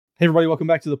Hey, everybody, welcome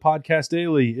back to the Podcast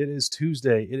Daily. It is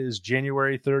Tuesday. It is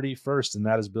January 31st, and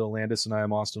that is Bill Landis, and I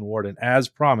am Austin Ward. And as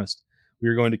promised, we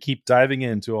are going to keep diving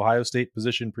into Ohio State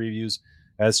position previews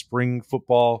as spring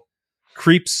football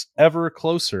creeps ever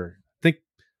closer. I think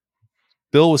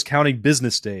Bill was counting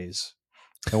business days.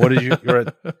 And what did you're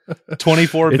at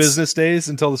 24 business days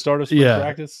until the start of spring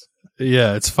practice?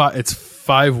 Yeah, it's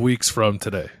 5 weeks from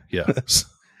today. Yeah.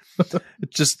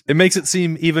 It makes it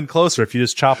seem even closer if you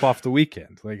just chop off the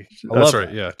weekend. That's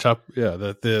right. Yeah,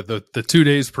 the 2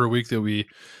 days per week that we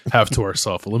have to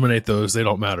ourselves, eliminate those. They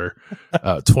don't matter.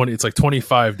 It's like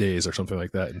 25 days or something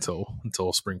like that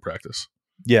until spring practice.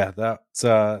 Yeah, that's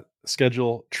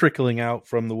schedule trickling out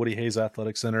from the Woody Hayes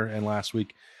Athletic Center. And last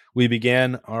week we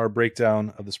began our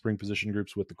breakdown of the spring position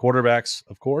groups with the quarterbacks.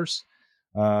 Of course,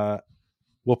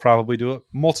 we'll probably do it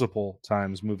multiple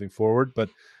times moving forward, but.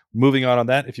 Moving on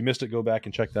that, if you missed it, go back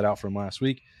and check that out from last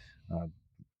week.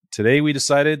 Today we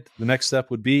decided the next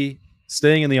step would be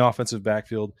staying in the offensive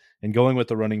backfield and going with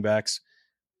the running backs.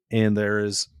 And there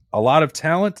is a lot of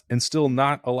talent and still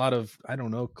not a lot of,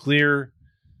 clear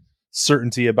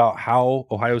certainty about how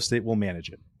Ohio State will manage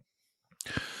it.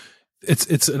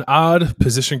 It's an odd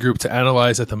position group to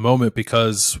analyze at the moment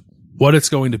because what it's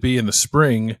going to be in the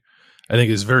spring I think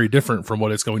is very different from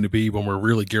what it's going to be when we're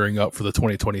really gearing up for the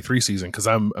 2023 season. Because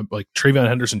I'm like Travion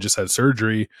Henderson just had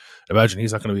surgery. I imagine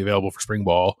he's not going to be available for spring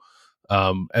ball.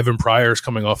 Evan Pryor's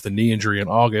coming off the knee injury in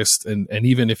August, and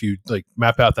even if you like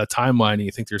map out that timeline and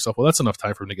you think to yourself, well, that's enough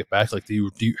time for him to get back. Like,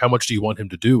 how much do you want him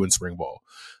to do in spring ball?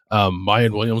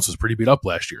 Mayan Williams was pretty beat up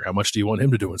last year. How much do you want him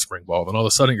to do in spring ball? Then all of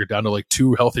a sudden you're down to like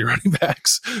two healthy running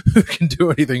backs who can do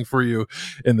anything for you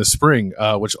in the spring,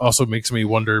 which also makes me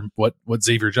wonder what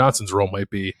Xavier Johnson's role might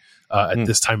be at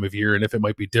this time of year, and if it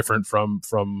might be different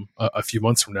from a few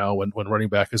months from now when running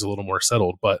back is a little more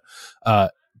settled. But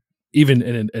even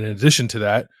in addition to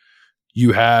that,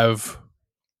 you have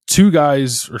two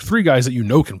guys or three guys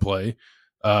that can play,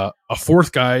 a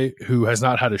fourth guy who has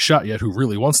not had a shot yet who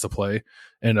really wants to play,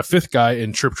 and a fifth guy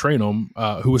in Trip Trainum,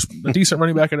 who was a decent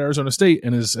running back at Arizona State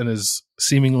and is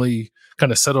seemingly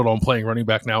kind of settled on playing running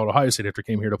back now at Ohio State after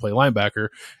came here to play linebacker.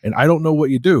 And I don't know what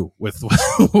you do with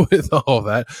with all of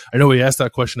that. I know we asked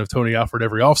that question of Tony Alford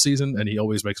every offseason, and he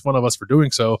always makes fun of us for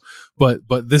doing so. But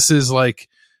this is like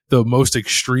the most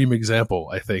extreme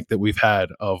example, I think, that we've had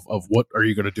of what are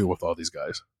you going to do with all these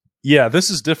guys? Yeah,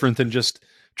 this is different than just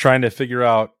trying to figure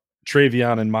out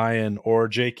Travion and Mayan or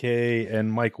JK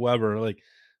and Mike Weber. Like,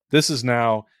 this is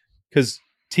now because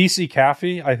TC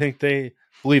Caffey, I think they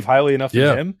believe highly enough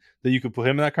in him that you could put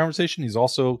him in that conversation. He's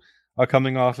also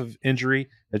coming off of injury.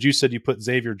 As you said, you put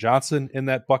Xavier Johnson in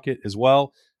that bucket as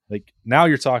well. Like, now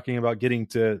you're talking about getting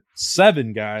to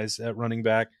 7 guys at running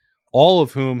back, all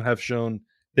of whom have shown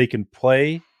they can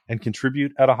play and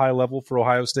contribute at a high level for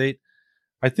Ohio State.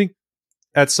 I think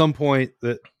at some point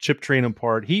the Chip Trainum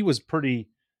part, he was pretty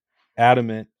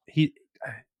adamant.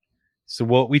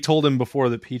 We told him before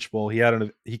the Peach Bowl,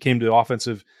 he came to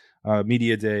offensive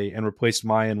media day and replaced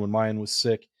Mayan when Mayan was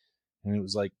sick. And it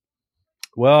was like,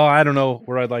 well, I don't know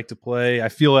where I'd like to play. I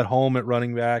feel at home at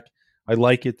running back. I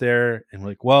like it there. And we're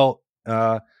like, well,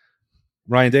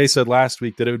 Ryan Day said last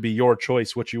week that it would be your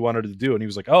choice what you wanted to do. And he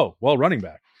was like, oh, well, running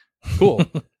back. Cool.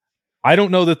 I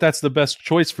don't know that that's the best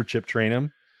choice for Chip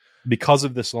Trainum because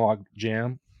of this log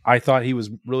jam. I thought he was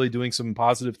really doing some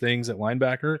positive things at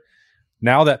linebacker.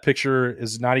 Now that picture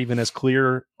is not even as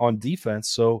clear on defense.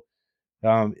 So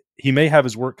he may have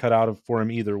his work cut out for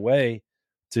him either way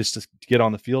just to get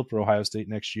on the field for Ohio State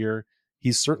next year.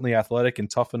 He's certainly athletic and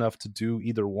tough enough to do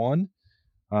either one.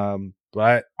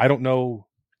 But I don't know.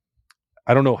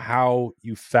 I don't know how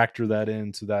you factor that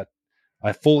into that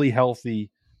a fully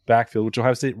healthy backfield, which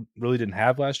Ohio State really didn't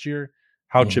have last year.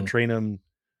 How Chip Trainum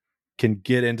can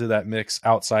get into that mix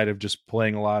outside of just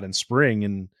playing a lot in spring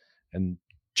and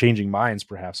changing minds,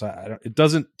 perhaps. It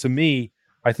doesn't, to me,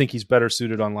 I think he's better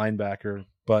suited on linebacker,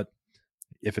 but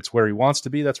if it's where he wants to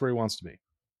be, that's where he wants to be.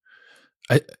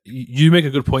 You make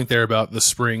a good point there about the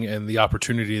spring and the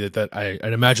opportunity that I'd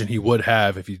imagine he would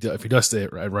have if he does stay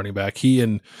at running back. He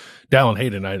and Dallin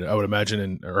Hayden, I would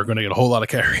imagine, are going to get a whole lot of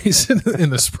carries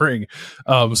in the spring.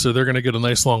 So they're going to get a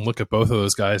nice long look at both of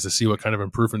those guys to see what kind of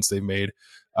improvements they've made.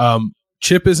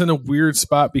 Chip is in a weird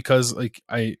spot because, like,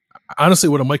 I honestly,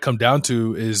 what it might come down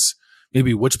to is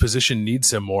maybe which position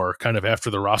needs him more kind of after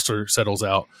the roster settles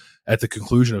out at the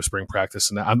conclusion of spring practice.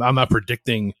 And I'm not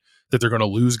predicting that they're going to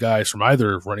lose guys from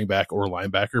either running back or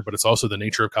linebacker, but it's also the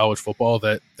nature of college football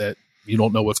that you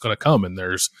don't know what's going to come. And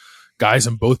there's guys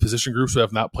in both position groups who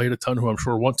have not played a ton who I'm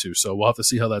sure want to. So we'll have to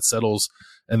see how that settles,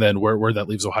 and then where that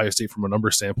leaves Ohio State from a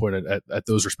number standpoint at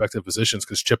those respective positions,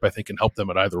 because Chip, I think, can help them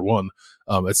at either one.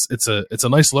 It's a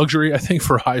nice luxury, I think,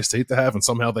 for Ohio State to have, and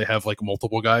somehow they have like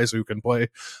multiple guys who can play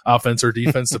offense or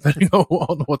defense depending on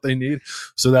what they need.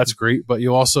 So that's great. But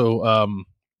you also,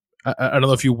 I don't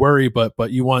know if you worry,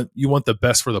 but you want the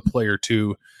best for the player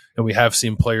too. And we have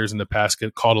seen players in the past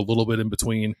get caught a little bit in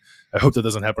between. I hope that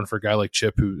doesn't happen for a guy like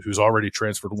Chip, who's already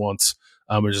transferred once,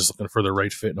 and just looking for the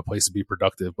right fit and a place to be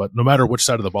productive. But no matter which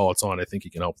side of the ball it's on, I think he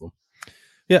can help them.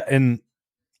 Yeah, and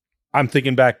I'm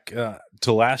thinking back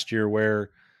to last year where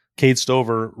Cade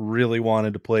Stover really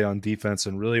wanted to play on defense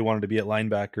and really wanted to be at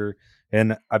linebacker.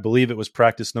 And I believe it was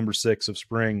practice number 6 of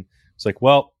spring. It's like,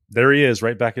 well, there he is,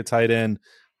 right back at tight end.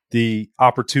 The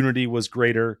opportunity was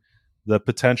greater. The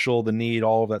potential, the need,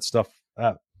 all of that stuff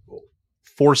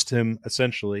forced him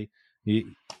essentially.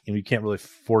 You can't really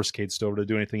force Cade Stover to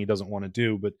do anything he doesn't want to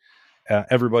do, but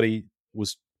everybody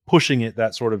was pushing it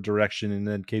that sort of direction, and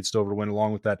then Cade Stover went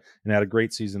along with that and had a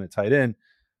great season at tight end.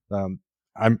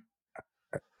 I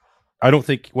don't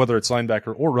think whether it's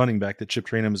linebacker or running back that Chip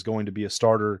Trayanum is going to be a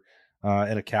starter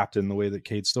and a captain the way that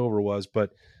Cade Stover was,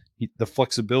 but the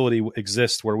flexibility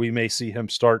exists where we may see him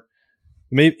start.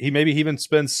 Maybe he even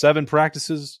spends 7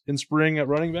 practices in spring at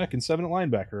running back and 7 at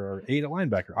linebacker or 8 at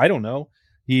linebacker. I don't know.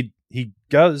 He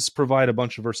does provide a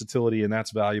bunch of versatility, and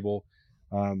that's valuable.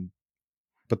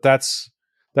 But that's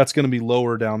going to be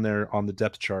lower down there on the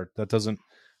depth chart. That doesn't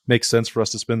make sense for us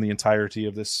to spend the entirety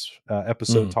of this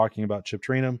episode talking about Chip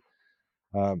Trayanum.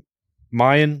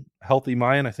 Healthy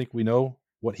Mayan, I think we know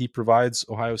what he provides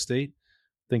Ohio State.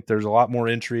 I think there's a lot more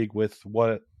intrigue with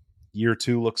what year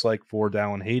 2 looks like for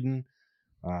Dallin Hayden.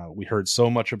 We heard so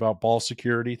much about ball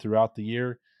security throughout the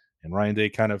year, and Ryan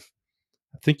Day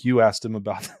I think you asked him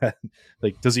about that.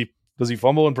 Like, does he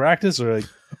fumble in practice, or like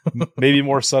maybe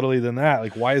more subtly than that?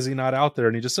 Like, why is he not out there?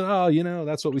 And he just said,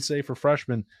 that's what we say for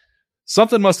freshmen.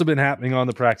 Something must have been happening on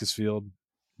the practice field,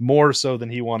 more so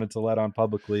than he wanted to let on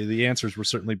publicly. The answers were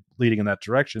certainly leading in that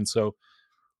direction. So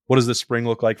what does this spring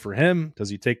look like for him? Does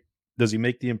he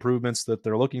make the improvements that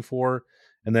they're looking for?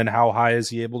 And then how high is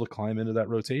he able to climb into that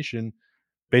rotation?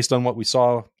 Based on what we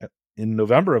saw in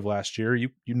November of last year, you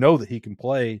know that he can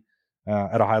play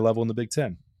at a high level in the Big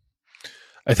Ten.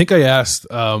 I think I asked,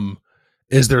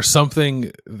 is there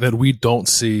something that we don't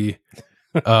see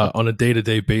on a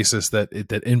day-to-day basis that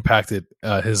impacted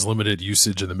his limited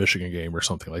usage in the Michigan game or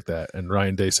something like that? And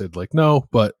Ryan Day said, like, no,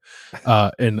 but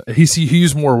and he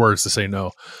used more words to say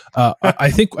no.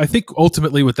 I think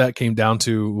ultimately what that came down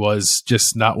to was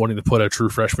just not wanting to put a true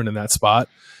freshman in that spot.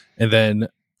 And then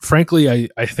frankly,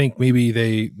 I think maybe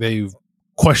they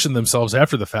questioned themselves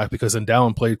after the fact, because then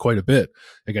Dallin played quite a bit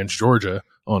against Georgia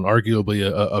on arguably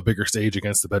a bigger stage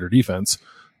against a better defense,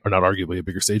 or not arguably a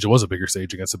bigger stage. It was a bigger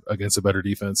stage against a better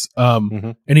defense.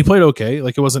 And he played okay.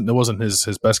 Like, it wasn't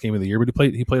his best game of the year, but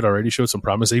he played already, showed some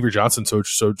promise. Xavier Johnson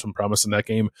showed some promise in that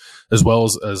game, as well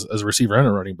as a receiver and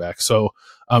a running back. So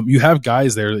you have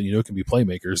guys there that can be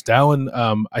playmakers.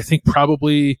 Dallin, I think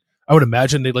probably, I would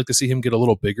imagine they'd like to see him get a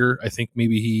little bigger. I think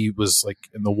maybe he was like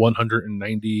in the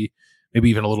 190, maybe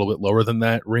even a little bit lower than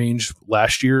that range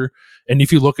last year. And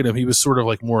if you look at him, he was sort of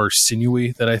like more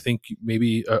sinewy than I think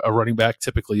maybe a running back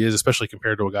typically is, especially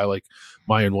compared to a guy like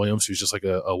Mayan Williams, who's just like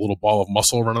a little ball of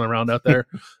muscle running around out there.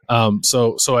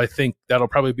 So I think that'll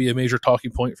probably be a major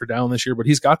talking point for Dallin this year, but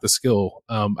he's got the skill.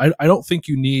 I don't think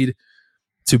you need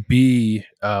to be,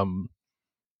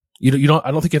 you don't. I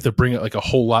don't think you have to bring like a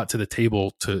whole lot to the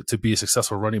table to be a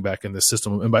successful running back in this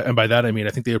system. And by that I mean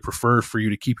I think they would prefer for you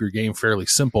to keep your game fairly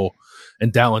simple.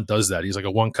 And Dallin does that. He's like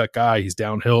a one-cut guy. He's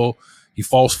downhill. He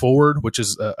falls forward, which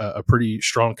is a pretty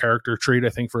strong character trait, I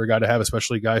think, for a guy to have,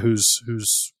 especially a guy who's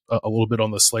a little bit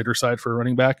on the slighter side for a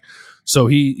running back. So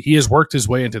he has worked his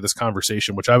way into this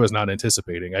conversation, which I was not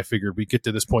anticipating. I figured we get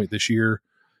to this point this year,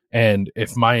 and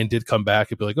if Mayan did come back,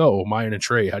 it'd be like, oh, Mayan and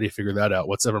Trey, how do you figure that out?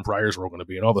 What's Evan Pryor's role going to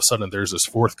be? And all of a sudden, there's this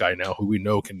 4th guy now who we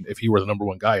know can, if he were the number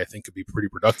 1 guy, I think could be pretty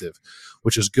productive,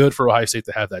 which is good for Ohio State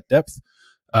to have that depth,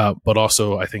 but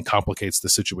also I think complicates the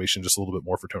situation just a little bit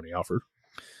more for Tony Alford.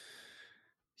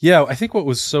 Yeah, I think what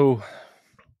was so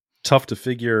tough to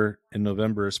figure in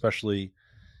November, especially,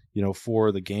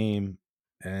 for the game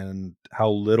and how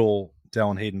little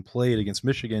Dallin Hayden played against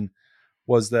Michigan,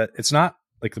 was that it's not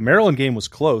like the Maryland game was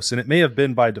close, and it may have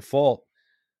been by default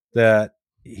that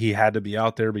he had to be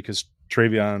out there because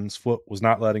Travion's foot was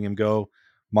not letting him go.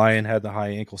 Mayan had the high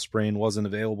ankle sprain, wasn't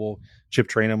available. Chip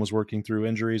Trayanum was working through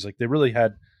injuries. Like, they really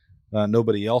had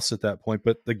nobody else at that point,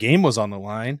 but the game was on the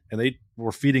line and they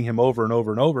were feeding him over and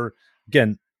over and over.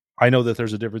 Again, I know that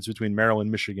there's a difference between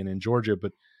Maryland, Michigan, and Georgia,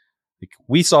 but like,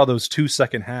 we saw those 2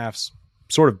 second halves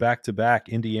sort of back to back,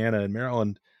 Indiana and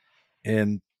Maryland,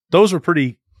 and those were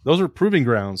proving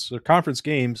grounds. They're conference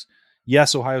games.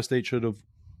 Yes, Ohio State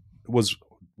was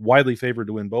widely favored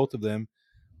to win both of them,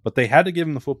 but they had to give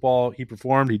him the football. He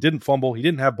performed. He didn't fumble. He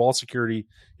didn't have ball security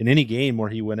in any game where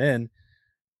he went in,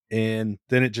 and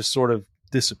then it just sort of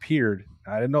disappeared.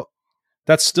 I don't know.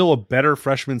 That's still a better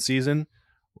freshman season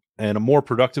and a more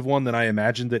productive one than I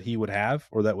imagined that he would have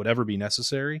or that would ever be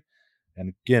necessary.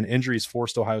 And again, injuries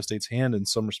forced Ohio State's hand in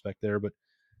some respect there, but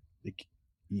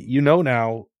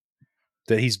now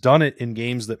that he's done it in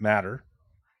games that matter.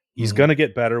 He's going to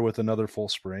get better with another full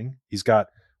spring. He's got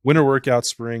winter workouts,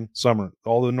 spring, summer,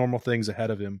 all the normal things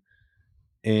ahead of him.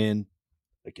 And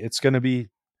like, it's going to be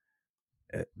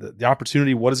the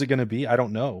opportunity. What is it going to be? I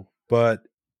don't know, but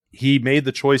he made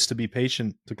the choice to be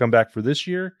patient to come back for this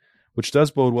year, which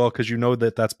does bode well because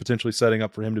that's potentially setting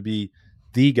up for him to be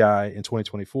the guy in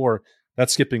 2024.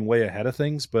 That's skipping way ahead of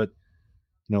things. But,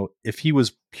 if he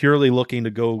was purely looking to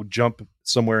go jump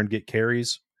somewhere and get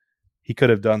carries, he could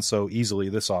have done so easily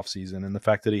this offseason. And the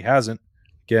fact that he hasn't,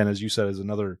 again, as you said, is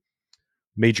another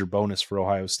major bonus for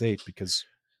Ohio State because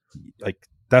like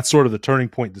that's sort of the turning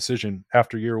point decision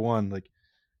after year one. Like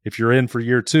if you're in for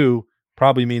year 2,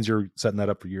 probably means you're setting that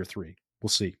up for year 3. We'll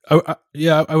see.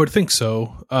 I would think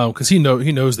so. Cause he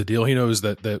knows the deal. He knows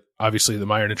that obviously the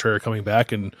Meyer and Trey are coming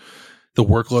back and the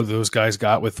workload those guys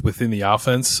got within the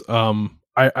offense.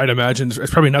 I'd imagine it's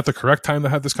probably not the correct time to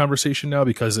have this conversation now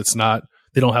because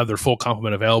they don't have their full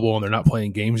complement available and they're not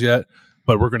playing games yet.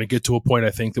 But we're going to get to a point,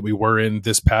 I think, that we were in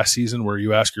this past season where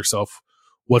you ask yourself,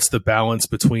 what's the balance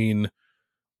between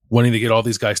wanting to get all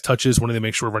these guys touches, wanting to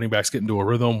make sure running backs get into a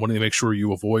rhythm, wanting to make sure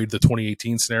you avoid the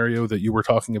 2018 scenario that you were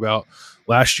talking about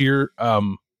last year.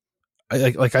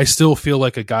 I still feel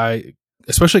like a guy,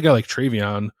 especially a guy like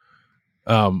Travion,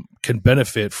 can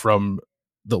benefit from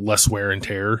the less wear and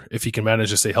tear. If he can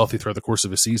manage to stay healthy throughout the course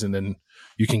of a season, then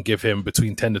you can give him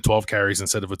between 10 to 12 carries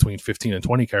instead of between 15 and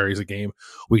 20 carries a game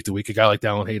week to week. A guy like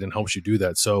Dallin Hayden helps you do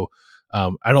that. So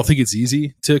I don't think it's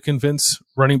easy to convince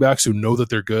running backs who know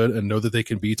that they're good and know that they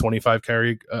can be 25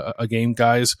 carry a game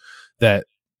guys that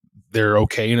they're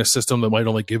okay in a system that might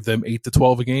only give them 8 to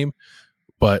 12 a game.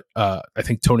 But I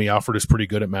think Tony Alford is pretty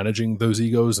good at managing those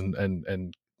egos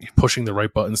and pushing the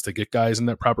right buttons to get guys in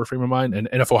that proper frame of mind. And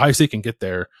if Ohio State can get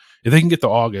there, if they can get to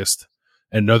August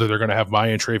and know that they're going to have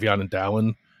Maya and Travion and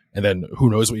Dallin, and then who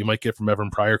knows what you might get from Evan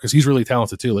Pryor, because he's really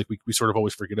talented too. Like we sort of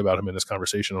always forget about him in this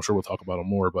conversation. I'm sure we'll talk about him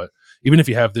more, but even if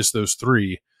you have those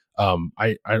 3,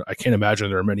 I can't imagine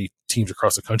there are many teams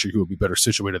across the country who would be better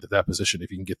situated at that position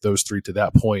if you can get those 3 to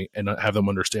that point and have them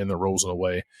understand their roles in a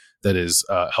way that is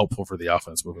helpful for the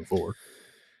offense moving forward.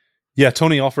 Yeah,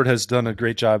 Tony Alford has done a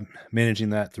great job managing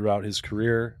that throughout his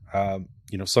career.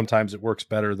 Sometimes it works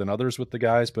better than others with the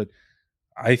guys, but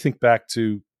I think back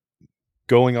to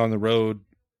going on the road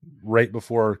right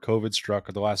before COVID struck,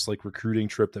 or the last recruiting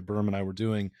trip that Berm and I were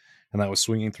doing, and I was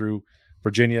swinging through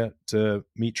Virginia to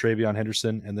meet Travion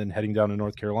Henderson and then heading down to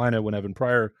North Carolina when Evan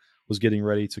Pryor was getting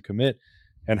ready to commit,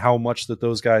 and how much that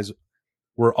those guys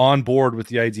were on board with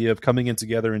the idea of coming in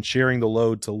together and sharing the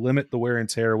load to limit the wear and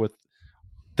tear with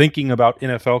thinking about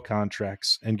NFL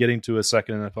contracts and getting to a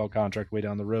second NFL contract way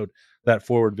down the road, that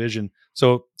forward vision.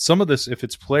 So some of this, if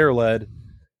it's player-led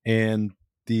and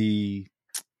the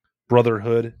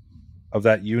brotherhood of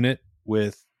that unit,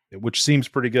 which seems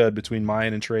pretty good between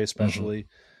Mayan and Trey especially,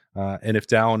 and if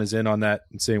Dallin is in on that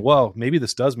and saying, well, maybe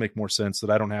this does make more sense that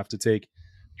I don't have to take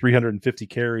 350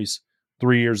 carries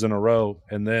 3 years in a row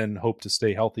and then hope to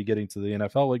stay healthy getting to the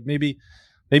NFL.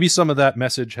 Maybe some of that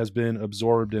message has been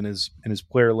absorbed and is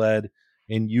player-led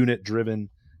and unit-driven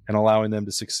and allowing them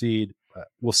to succeed.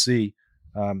 We'll see.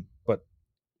 But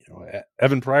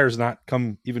Evan Pryor's not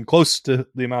come even close to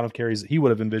the amount of carries that he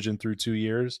would have envisioned through 2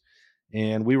 years.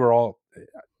 And we were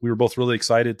both really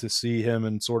excited to see him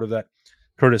in sort of that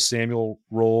Curtis Samuel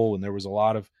role. And there was a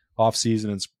lot of offseason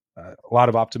and a lot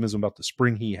of optimism about the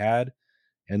spring he had.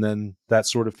 And then that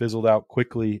sort of fizzled out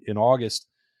quickly in August.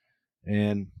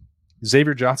 And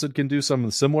Xavier Johnson can do some of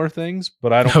the similar things,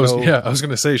 but I don't know. Yeah, I was going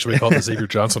to say, should we call it the Xavier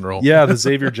Johnson role? Yeah, the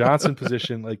Xavier Johnson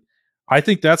position. I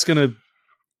think that's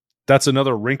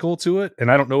another wrinkle to it.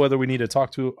 And I don't know whether we need to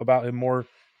talk about him more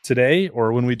today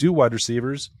or when we do wide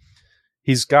receivers.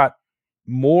 He's got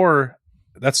more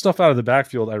that stuff out of the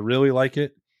backfield. I really like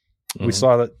it. Mm-hmm. We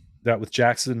saw that with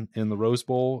Jackson in the Rose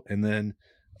Bowl, and then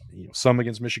some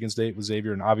against Michigan State with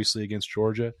Xavier, and obviously against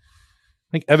Georgia.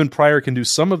 I think Evan Pryor can do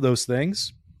some of those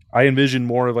things. I envision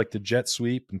more of the jet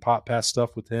sweep and pop pass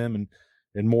stuff with him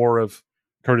and more of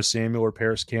Curtis Samuel or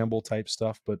Paris Campbell type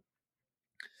stuff. But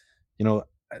you know,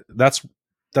 that's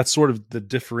sort of the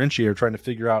differentiator, trying to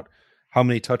figure out how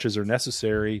many touches are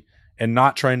necessary and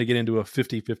not trying to get into a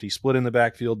 50-50 split in the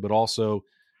backfield, but also,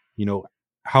 you know,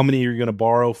 how many are you going to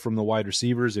borrow from the wide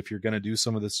receivers if you're going to do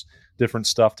some of this different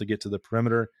stuff to get to the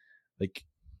perimeter. Like,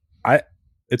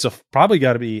 it's probably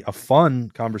got to be a fun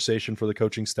conversation for the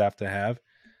coaching staff to have.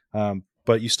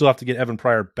 But you still have to get Evan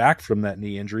Pryor back from that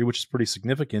knee injury, which is pretty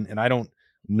significant. And I don't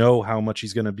know how much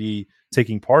he's going to be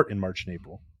taking part in March and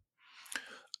April.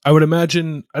 I'd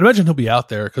imagine he'll be out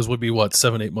there because we'll be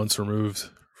 7-8 months removed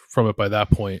from it by that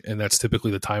point, and that's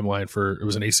typically the timeline for it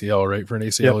was an ACL, right? For an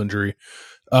ACL injury.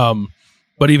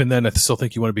 But even then, I still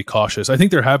think you want to be cautious. I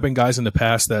think there have been guys in the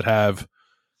past that have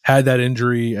had that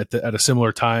injury at a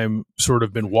similar time, sort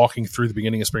of been walking through the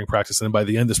beginning of spring practice, and then by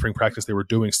the end of spring practice, they were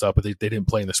doing stuff, but they didn't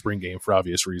play in the spring game for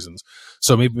obvious reasons.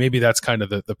 So maybe that's kind of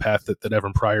the path that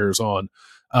Evan Pryor is on.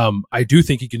 I do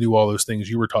think he can do all those things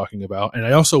you were talking about, and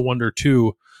I also wonder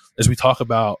too, as we talk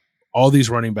about all these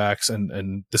running backs,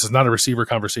 and this is not a receiver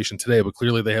conversation today, but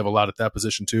clearly they have a lot at that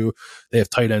position too. They have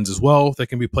tight ends as well that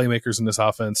can be playmakers in this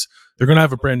offense. They're going to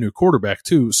have a brand new quarterback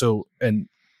too. So, and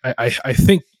I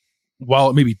think while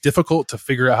it may be difficult to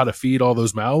figure out how to feed all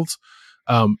those mouths,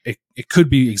 it could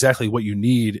be exactly what you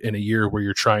need in a year where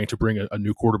you're trying to bring a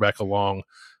new quarterback along.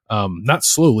 Not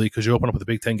slowly, because you open up with a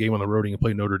Big Ten game on the road and you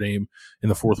play Notre Dame in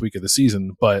the 4th week of the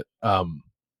season, but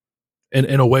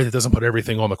in a way that doesn't put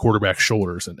everything on the quarterback's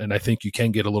shoulders. And I think you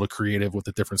can get a little creative with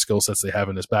the different skill sets they have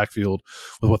in this backfield,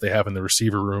 with what they have in the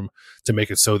receiver room, to make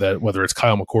it so that whether it's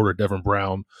Kyle McCord or Devin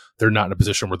Brown, they're not in a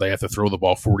position where they have to throw the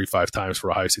ball 45 times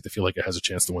for Ohio State to feel like it has a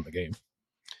chance to win the game.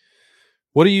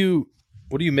 What do you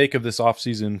make of this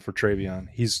offseason for Travion?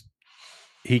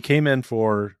 He came in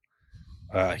for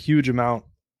a huge amount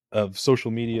of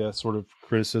social media sort of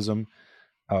criticism.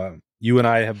 You and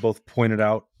I have both pointed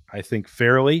out, I think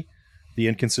fairly, the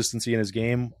inconsistency in his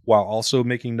game, while also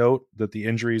making note that the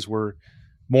injuries were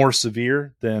more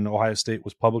severe than Ohio State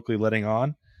was publicly letting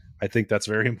on. I think that's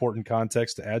very important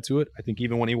context to add to it. I think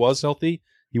even when he was healthy,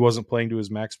 he wasn't playing to his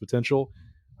max potential.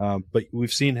 But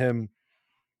we've seen him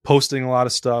posting a lot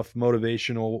of stuff,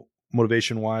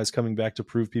 motivation-wise, coming back to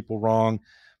prove people wrong,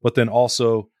 but then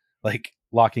also like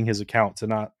locking his account to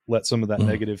not let some of that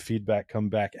negative feedback come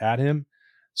back at him.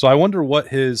 So I wonder what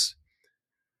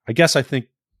I think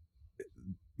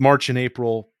March and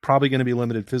April, probably going to be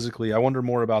limited physically. I wonder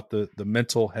more about the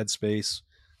mental headspace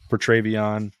for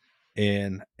Travion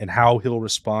and how he'll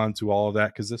respond to all of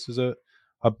that, because this is a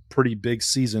pretty big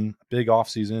season, big off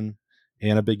season,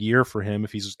 and a big year for him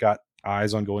if he's got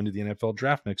eyes on going to the NFL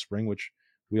draft next spring, which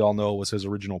we all know was his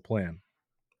original plan.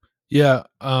 Yeah.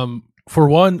 For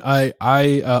one, I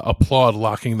applaud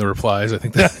locking the replies. I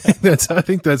think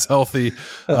that's healthy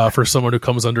for someone who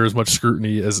comes under as much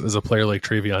scrutiny as a player like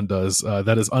Travion does.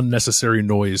 That is unnecessary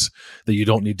noise that you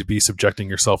don't need to be subjecting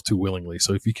yourself to willingly.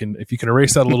 So if you can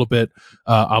erase that a little bit,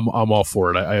 I'm all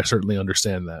for it. I certainly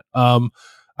understand that.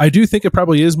 I do think it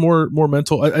probably is more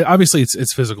mental. Obviously,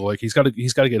 it's physical. Like he's got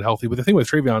to get healthy. But the thing with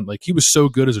Travion, like he was so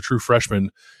good as a true freshman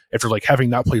after like having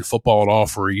not played football at all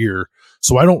for a year.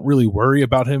 So I don't really worry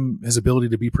about his ability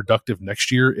to be productive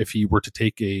next year if he were to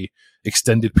take a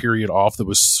extended period off that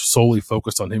was solely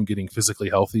focused on him getting physically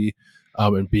healthy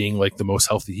and being like the most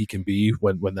healthy he can be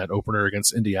when that opener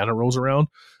against Indiana rolls around.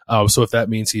 So if that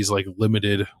means he's like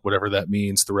limited, whatever that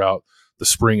means, throughout the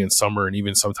spring and summer and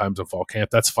even sometimes in fall camp,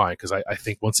 that's fine, because I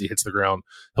think once he hits the ground,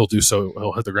 he'll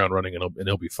hit the ground running and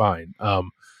he'll be fine.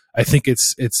 I think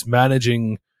it's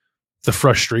managing the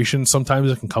frustration sometimes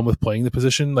that can come with playing the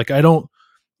position. Like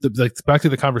back to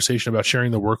the conversation about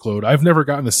sharing the workload, I've never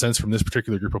gotten the sense from this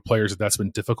particular group of players that that's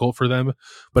been difficult for them,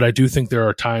 but I do think there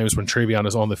are times when Travion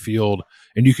is on the field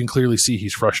and you can clearly see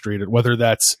he's frustrated, whether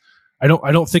that's I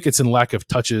don't think it's in lack of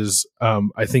touches.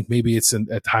 I think maybe it's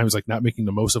at times like not making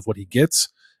the most of what he gets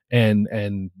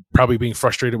and probably being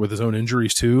frustrated with his own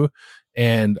injuries too.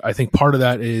 And I think part of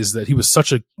that is that he was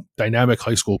such a dynamic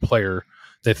high school player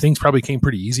that things probably came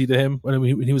pretty easy to him when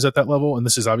he was at that level. And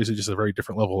this is obviously just a very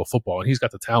different level of football. And he's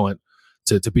got the talent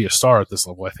to be a star at this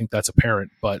level. I think that's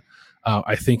apparent. But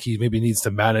I think he maybe needs to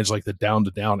manage like the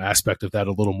down-to-down aspect of that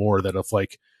a little more, that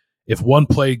if one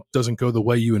play doesn't go the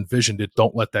way you envisioned it,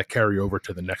 don't let that carry over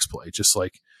to the next play. Just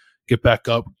like get back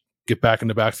up, get back in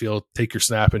the backfield, take your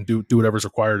snap and do whatever's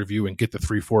required of you and get the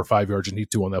 3, 4, 5 yards you need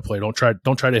to on that play. Don't try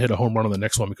to hit a home run on the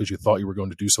next one because you thought you were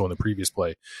going to do so on the previous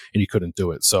play and you couldn't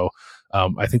do it. So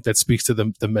I think that speaks to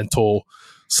the mental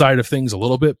side of things a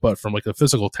little bit, but from like the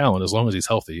physical talent, as long as he's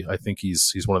healthy, I think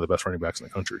he's one of the best running backs in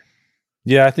the country.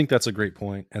 Yeah, I think that's a great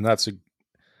point. And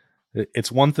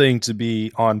it's one thing to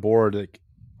be on board, like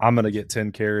I'm going to get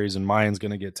 10 carries and mine's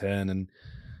going to get 10. And,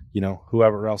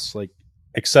 whoever else, like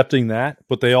accepting that,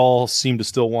 but they all seem to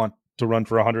still want to run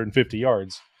for 150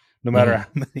 yards, no matter how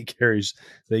many carries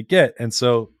they get. And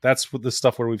so that's what the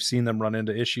stuff where we've seen them run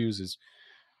into issues is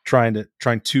trying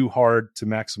too hard to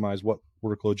maximize what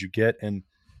workload you get. And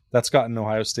that's gotten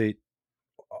Ohio State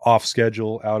off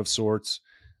schedule, out of sorts.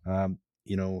 And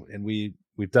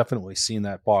we've definitely seen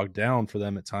that bogged down for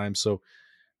them at times. So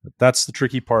that's the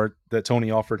tricky part that Tony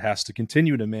Alford has to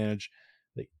continue to manage.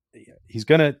 He's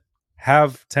going to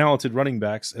have talented running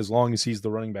backs as long as he's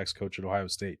the running backs coach at Ohio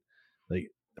State. Like,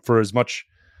 for as much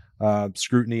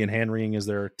scrutiny and hand wringing as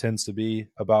there tends to be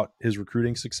about his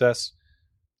recruiting success,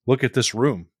 look at this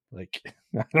room. Like,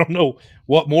 I don't know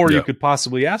what more you could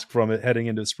possibly ask from it heading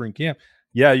into spring camp.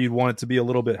 Yeah, you'd want it to be a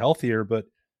little bit healthier, but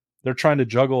they're trying to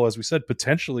juggle, as we said,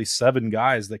 potentially 7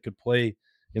 guys that could play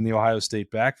in the Ohio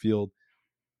State backfield.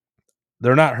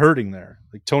 They're not hurting there.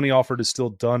 Like, Tony Alford has still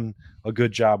done a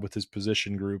good job with his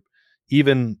position group,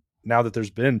 even now that there's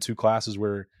been 2 classes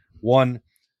where one,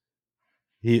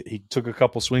 he took a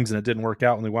couple swings and it didn't work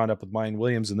out and they wound up with Mayan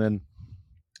Williams, and then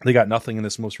they got nothing in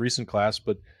this most recent class.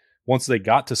 But once they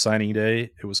got to signing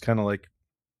day, it was kind of like,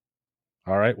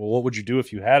 all right, well, what would you do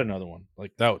if you had another one?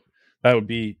 Like, that would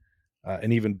be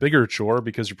an even bigger chore,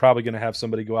 because you're probably going to have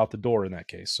somebody go out the door in that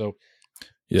case. So,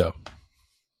 yeah.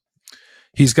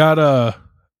 He got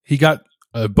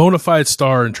a bona fide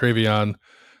star in Travion,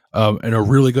 and a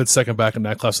really good second back in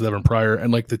that class with Evan Pryor.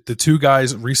 And like the 2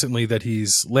 guys recently that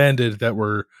he's landed that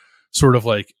were sort of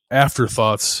like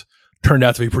afterthoughts turned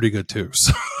out to be pretty good too.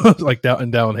 So, like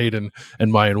Dallin Hayden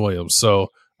and Mayan Williams. So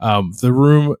the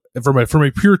room, from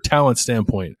a pure talent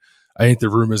standpoint, I think the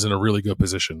room is in a really good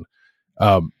position.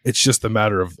 It's just a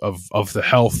matter of the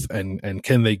health and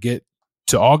can they get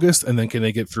to August, and then can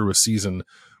they get through a season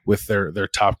with their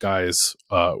top guys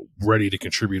ready to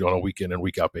contribute on a week in and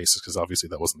week out basis, because obviously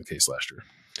that wasn't the case last year.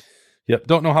 Yep.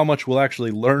 Don't know how much we'll actually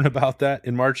learn about that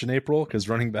in March and April, because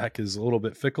running back is a little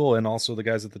bit fickle, and also the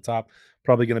guys at the top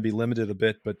probably going to be limited a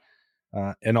bit. But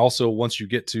and also once you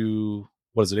get to,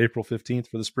 April 15th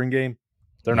for the spring game,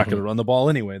 they're not going to run the ball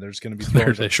anyway. They're just going to be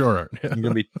throwing. They sure aren't. Yeah. You're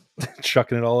going to be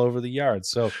chucking it all over the yard.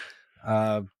 So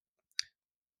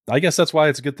I guess that's why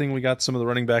it's a good thing we got some of the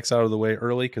running backs out of the way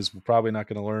early, because we're probably not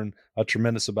going to learn a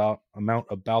tremendous amount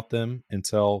about them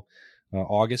until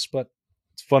August. But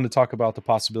it's fun to talk about the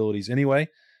possibilities anyway,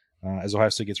 as Ohio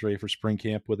State gets ready for spring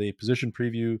camp with a position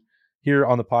preview here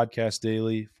on the podcast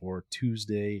daily for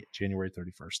Tuesday, January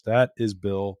 31st. That is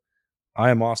Bill. I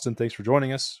am Austin. Thanks for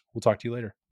joining us. We'll talk to you later.